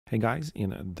Hey guys,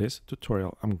 in this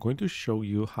tutorial, I'm going to show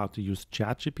you how to use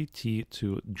ChatGPT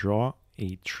to draw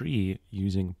a tree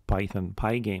using Python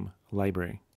Pygame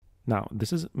library. Now,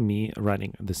 this is me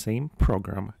running the same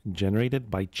program generated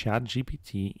by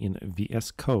ChatGPT in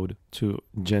VSCode to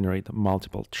generate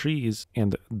multiple trees,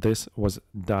 and this was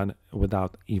done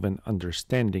without even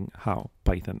understanding how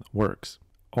Python works.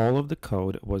 All of the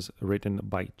code was written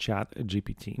by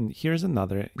ChatGPT. And here's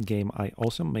another game I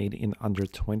also made in under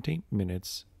 20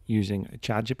 minutes using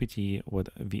ChatGPT with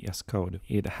VSCode.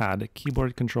 It had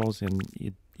keyboard controls and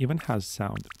it even has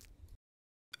sound.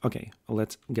 Okay,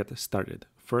 let's get started.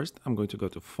 First, I'm going to go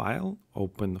to File,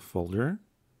 Open Folder.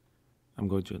 I'm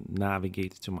going to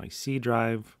navigate to my C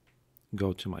drive,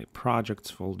 go to my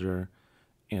Projects folder,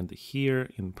 and here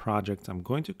in Projects, I'm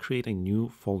going to create a new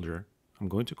folder. I'm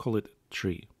going to call it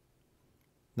Tree.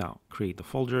 Now, create the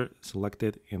folder, select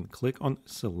it, and click on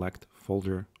Select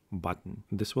Folder button.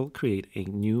 This will create a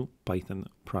new Python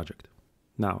project.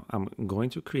 Now, I'm going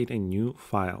to create a new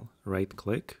file.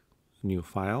 Right-click, New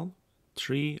File,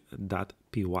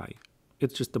 tree.py.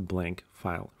 It's just a blank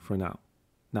file for now.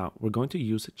 Now, we're going to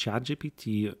use a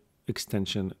ChatGPT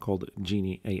extension called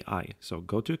Genie AI. So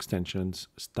go to Extensions,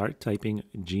 start typing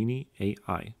Genie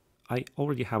AI. I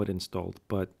already have it installed,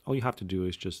 but all you have to do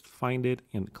is just find it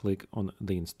and click on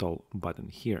the install button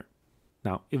here.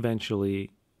 Now,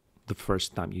 eventually, the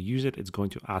first time you use it, it's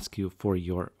going to ask you for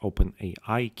your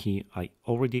OpenAI key. I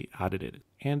already added it,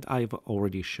 and I've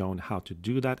already shown how to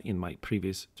do that in my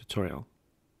previous tutorial.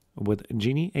 With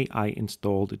Genie AI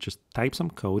installed, just type some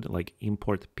code like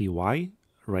import py,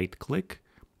 right-click,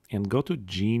 and go to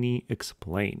Genie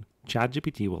Explain.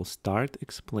 ChatGPT will start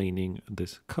explaining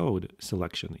this code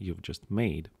selection you've just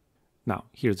made. Now,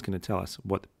 here it's going to tell us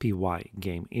what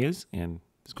Pygame is, and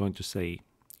it's going to say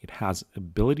it has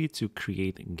ability to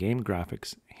create game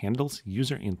graphics, handles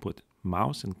user input,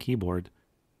 mouse and keyboard,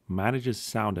 manages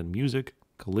sound and music,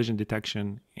 collision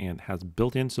detection, and has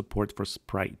built-in support for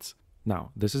sprites.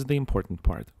 Now, this is the important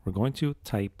part. We're going to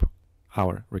type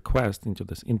our request into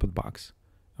this input box.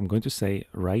 I'm going to say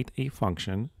write a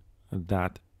function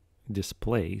that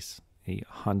displays a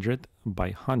 100 by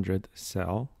 100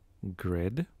 cell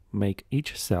grid, make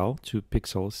each cell 2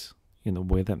 pixels in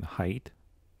width and height,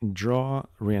 draw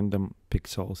random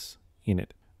pixels in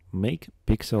it, make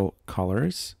pixel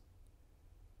colors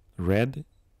red,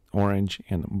 orange,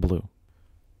 and blue,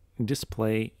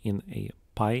 display in a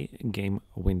Pygame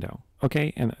window.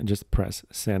 Okay, and just press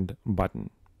send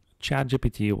button.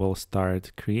 ChatGPT will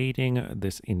start creating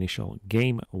this initial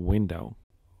game window.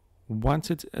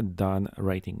 Once it's done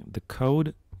writing the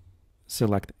code,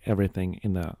 select everything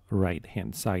in the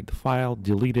right-hand side file,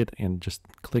 delete it, and just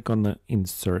click on the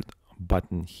insert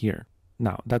button here.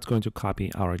 Now, that's going to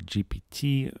copy our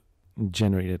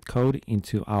GPT-generated code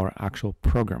into our actual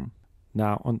program.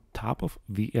 Now, on top of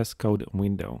VSCode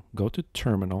window, go to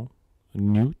Terminal,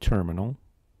 New Terminal,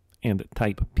 and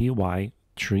type py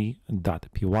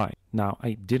tree.py. Now,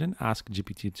 I didn't ask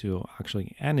GPT to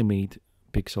actually animate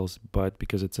pixels, but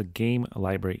because it's a game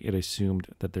library, it assumed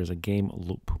that there's a game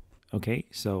loop. Okay,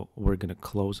 so we're going to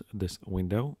close this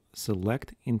window,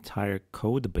 select entire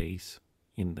code base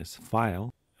in this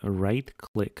file,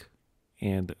 right-click,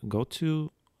 and go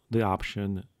to the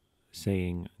option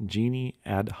saying Genie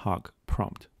ad hoc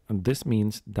prompt. And this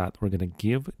means that we're going to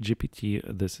give GPT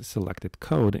this selected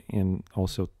code and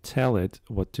also tell it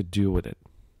what to do with it.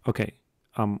 Okay,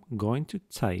 I'm going to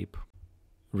type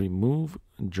remove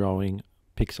drawing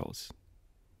pixels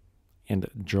and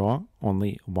draw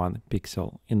only 1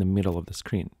 pixel in the middle of the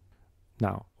screen.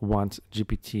 Now, once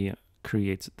GPT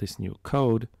creates this new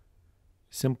code,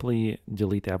 simply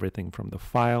delete everything from the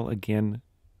file again.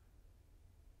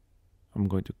 I'm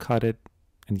going to cut it,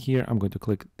 and here I'm going to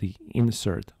click the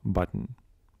insert button.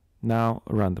 Now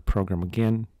run the program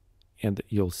again, and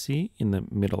you'll see in the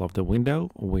middle of the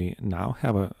window, we now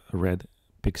have a red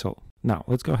pixel. Now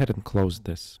let's go ahead and close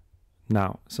this.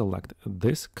 Now select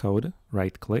this code,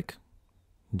 right-click,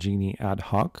 Genie ad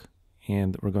hoc,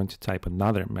 and we're going to type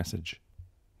another message.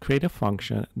 Create a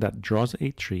function that draws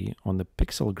a tree on the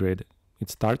pixel grid. It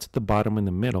starts at the bottom in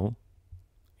the middle,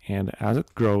 and as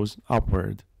it grows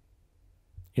upward,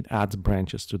 it adds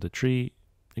branches to the tree,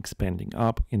 expanding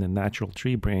up in a natural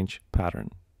tree branch pattern.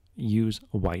 Use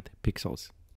white pixels.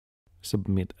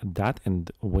 Submit that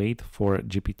and wait for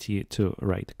GPT to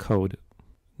write code.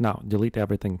 Now delete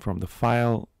everything from the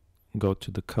file, go to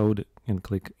the code and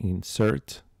click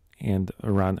insert and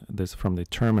run this from the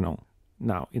terminal.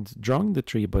 Now it's drawing the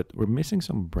tree, but we're missing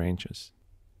some branches.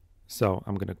 So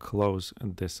I'm going to close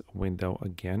this window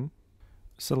again,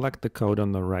 select the code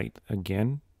on the right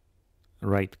again,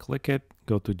 right click it,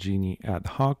 go to Genie ad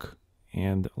hoc,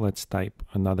 and let's type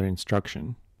another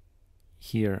instruction.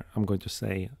 Here I'm going to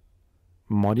say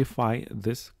modify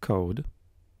this code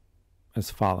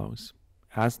as follows.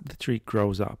 As the tree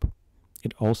grows up,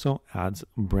 it also adds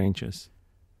branches.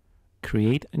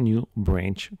 Create a new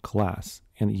branch class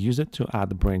and use it to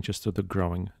add branches to the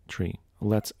growing tree.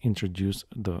 Let's introduce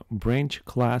the branch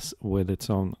class with its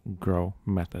own grow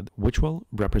method, which will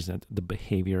represent the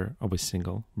behavior of a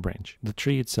single branch. The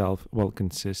tree itself will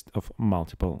consist of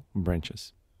multiple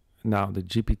branches. Now the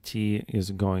GPT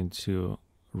is going to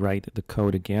write the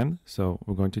code again. So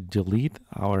we're going to delete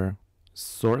our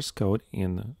source code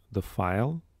in the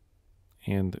file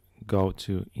and go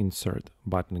to Insert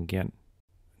button again.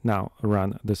 Now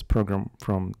run this program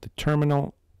from the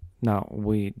terminal. Now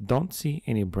we don't see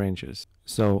any branches,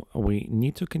 so we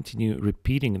need to continue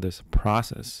repeating this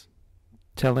process,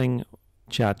 telling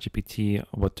ChatGPT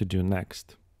what to do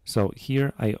next. So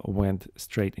here I went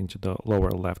straight into the lower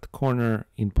left corner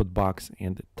input box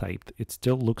and typed, it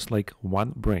still looks like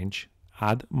one branch,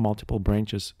 add multiple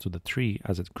branches to the tree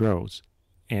as it grows.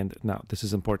 And now this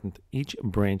is important, each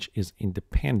branch is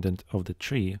independent of the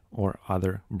tree or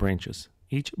other branches.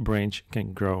 Each branch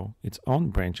can grow its own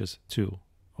branches too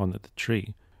on the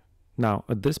tree. Now,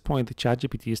 at this point,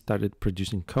 ChatGPT started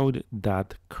producing code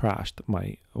that crashed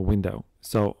my window.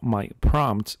 So my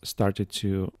prompts started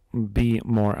to be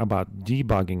more about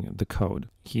debugging the code.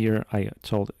 Here I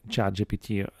told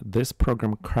ChatGPT, this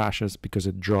program crashes because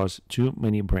it draws too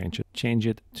many branches. Change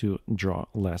it to draw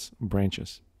less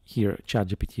branches. Here,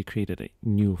 ChatGPT created a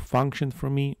new function for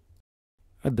me.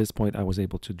 At this point, I was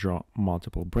able to draw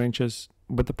multiple branches,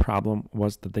 but the problem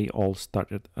was that they all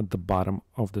started at the bottom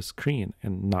of the screen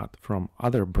and not from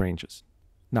other branches.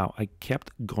 Now, I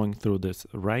kept going through this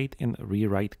write and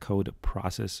rewrite code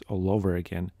process all over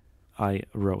again. I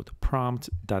wrote prompts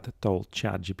that told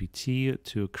ChatGPT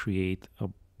to create a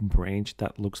branch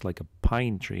that looks like a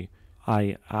pine tree.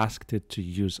 I asked it to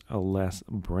use less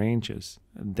branches.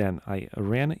 Then I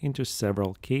ran into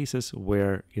several cases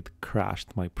where it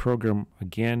crashed my program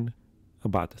again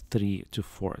about 3 to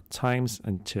 4 times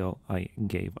until I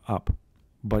gave up.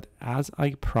 But as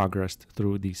I progressed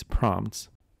through these prompts,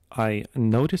 I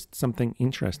noticed something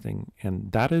interesting,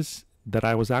 and that is that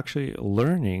I was actually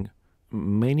learning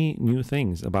many new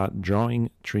things about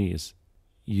drawing trees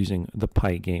using the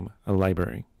Pygame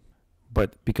library.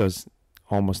 But because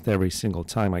almost every single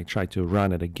time I tried to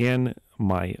run it again,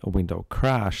 my window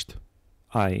crashed,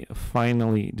 I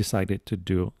finally decided to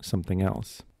do something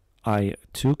else. I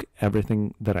took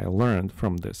everything that I learned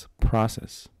from this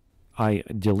process. I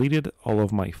deleted all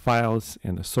of my files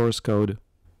and the source code,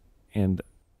 and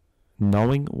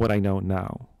knowing what I know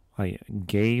now, I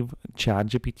gave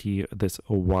ChatGPT this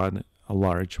one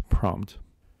large prompt.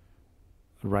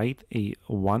 Write a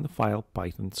one-file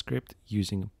Python script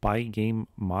using Pygame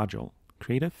module.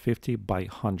 Create a 50 by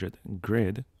 100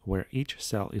 grid where each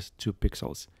cell is 2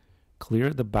 pixels.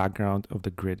 Clear the background of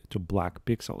the grid to black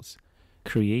pixels.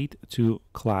 Create 2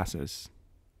 classes,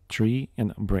 tree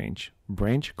and branch.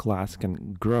 Branch class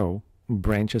can grow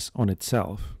branches on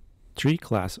itself. Tree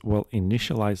class will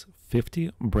initialize 50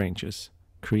 branches.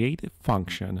 Create a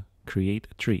function, create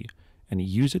a tree, and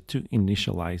use it to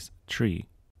initialize tree.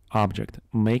 Object,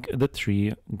 make the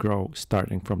tree grow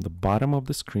starting from the bottom of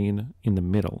the screen in the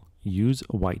middle. Use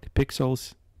white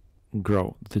pixels,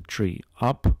 grow the tree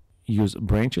up, use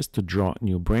branches to draw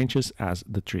new branches as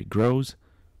the tree grows,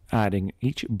 adding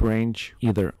each branch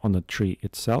either on the tree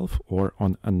itself or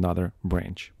on another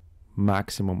branch.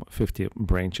 Maximum 50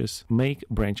 branches. Make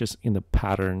branches in the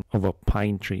pattern of a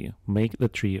pine tree. Make the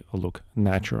tree look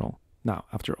natural. Now,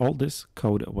 after all this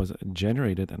code was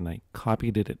generated and I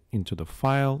copied it into the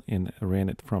file and ran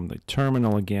it from the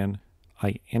terminal again,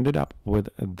 I ended up with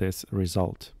this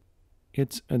result.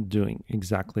 It's doing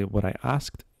exactly what I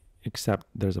asked, except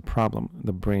there's a problem.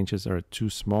 The branches are too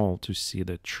small to see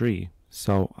the tree.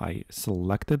 So I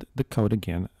selected the code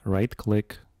again,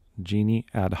 right-click, Genie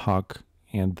ad hoc,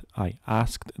 and I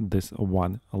asked this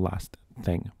one last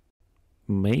thing.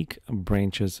 Make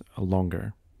branches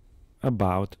longer,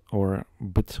 about or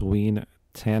between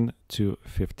 10 to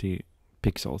 50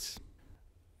 pixels.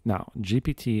 Now,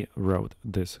 GPT wrote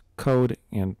this code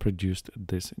and produced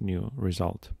this new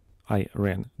result. I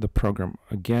ran the program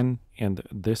again, and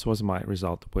this was my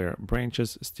result where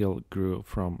branches still grew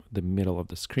from the middle of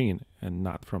the screen and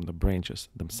not from the branches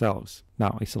themselves.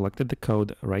 Now I selected the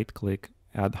code, right-click,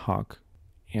 ad hoc,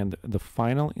 and the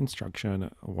final instruction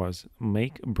was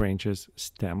make branches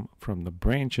stem from the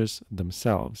branches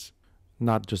themselves,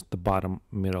 not just the bottom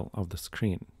middle of the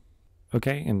screen.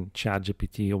 Okay, and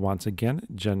ChatGPT once again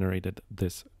generated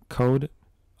this code.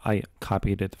 I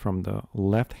copied it from the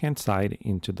left-hand side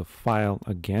into the file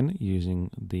again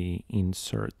using the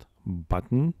insert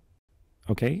button.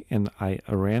 Okay, and I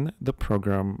ran the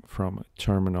program from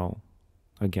terminal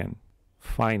again.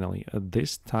 Finally,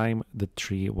 this time the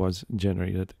tree was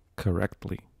generated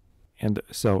correctly. And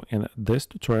so in this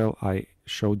tutorial, I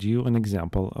showed you an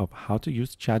example of how to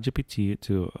use ChatGPT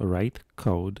to write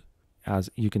code. As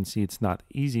you can see, it's not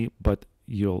easy, but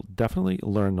you'll definitely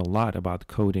learn a lot about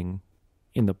coding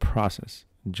in the process.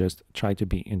 Just try to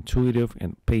be intuitive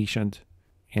and patient.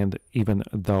 And even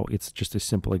though it's just a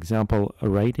simple example,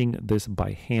 writing this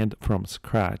by hand from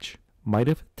scratch might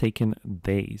have taken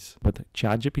days, but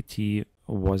ChatGPT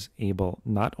was able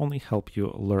not only help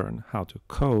you learn how to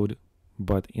code,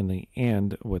 but in the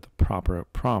end, with proper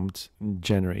prompts,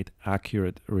 generate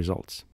accurate results.